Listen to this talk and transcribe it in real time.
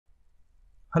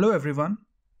Hello everyone.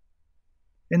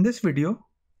 In this video,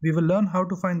 we will learn how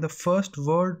to find the first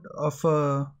word of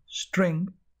a string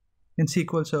in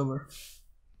SQL Server.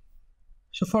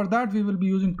 So for that, we will be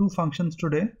using two functions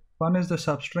today. One is the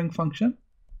substring function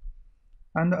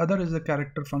and the other is the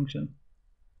character function.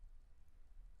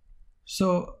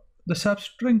 So the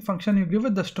substring function, you give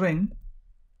it the string,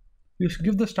 you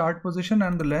give the start position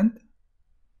and the length,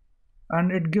 and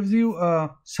it gives you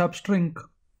a substring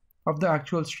of the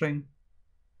actual string.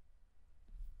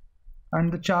 And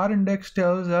the CharIndex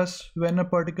tells us when a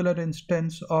particular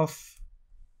instance of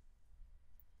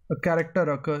a character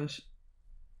occurs.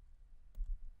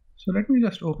 So let me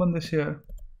just open this here.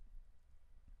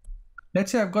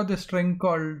 Let's say I've got this string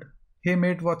called "Hey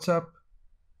mate, what's up?"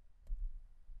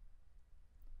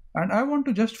 and I want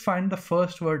to just find the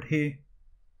first word "hey."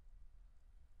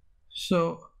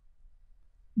 So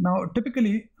now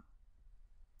typically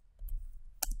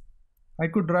I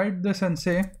could write this and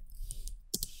say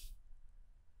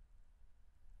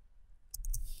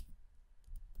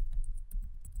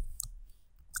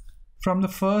from the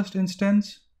first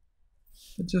instance,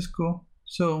 let's just go.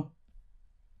 So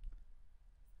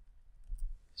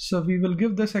we will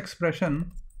give this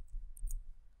expression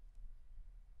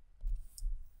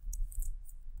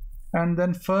and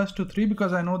then first to 3,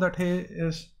 because I know that hey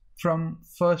is from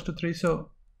first to 3. So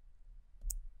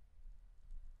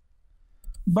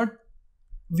but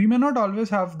we may not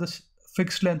always have this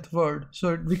fixed length word,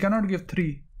 so we cannot give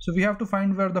 3. So we have to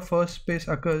find where the first space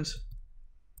occurs.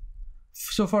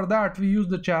 So for that we use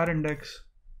the CharIndex.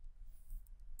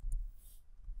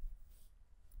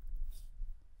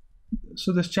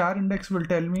 So this CharIndex will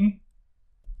tell me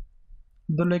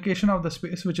the location of the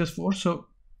space, which is 4. So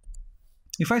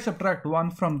if I subtract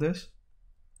 1 from this,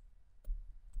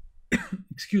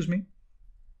 excuse me,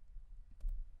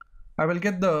 I will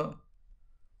get the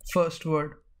first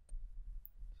word.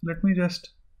 Let me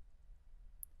just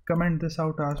comment this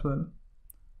out as well.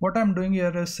 What I'm doing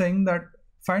here is saying that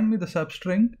find me the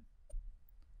substring.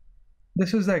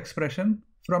 This is the expression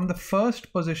from the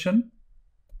first position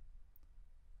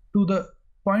to the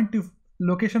point of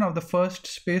location of the first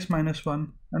space minus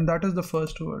 1, and that is the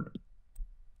first word.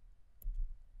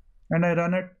 And I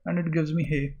run it and it gives me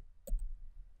hey.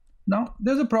 Now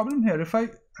there's a problem here. If I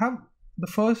have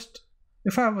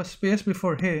a space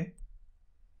before hey,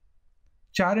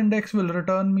 CharIndex will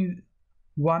return me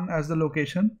 1 as the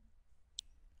location,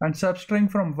 and substring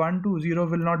from 1 to 0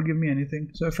 will not give me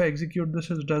anything. So if I execute this,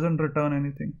 it doesn't return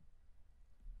anything.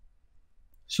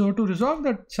 So to resolve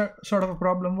that sort of a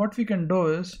problem, what we can do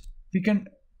is we can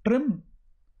trim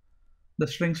the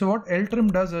string. So what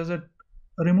Ltrim does is it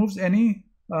removes any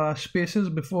spaces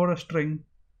before a string.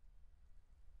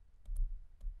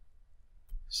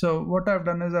 So what I've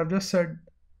done is I've just said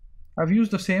I've used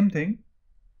the same thing.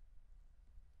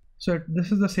 So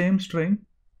this is the same string.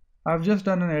 I've just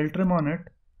done an Ltrim on it,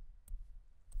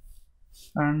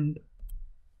 and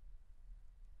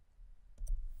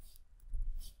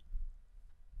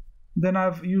then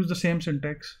I've used the same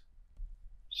syntax.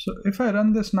 So if I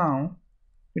run this now,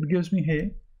 it gives me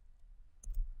hey,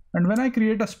 and when I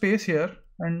create a space here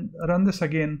and run this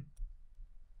again,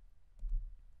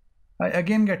 I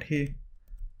again get hey.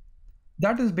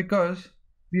 That is because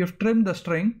we have trimmed the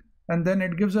string, and then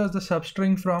it gives us the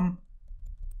substring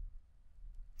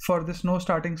for this no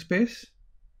starting space,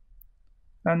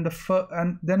 and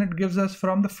then it gives us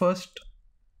from the first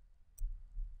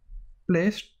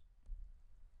place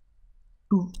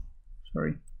to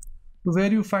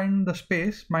where you find the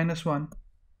space minus 1.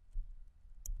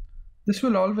 This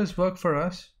will always work for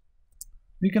us.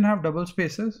 We can have double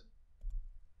spaces.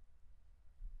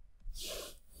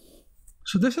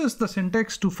 So this is the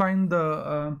syntax to find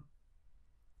the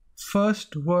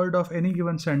first word of any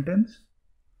given sentence.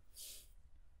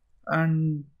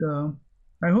 And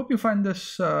I hope you find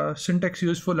this syntax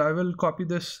useful. I will copy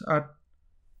this at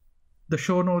the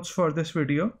show notes for this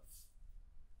video.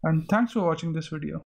 And thanks for watching this video.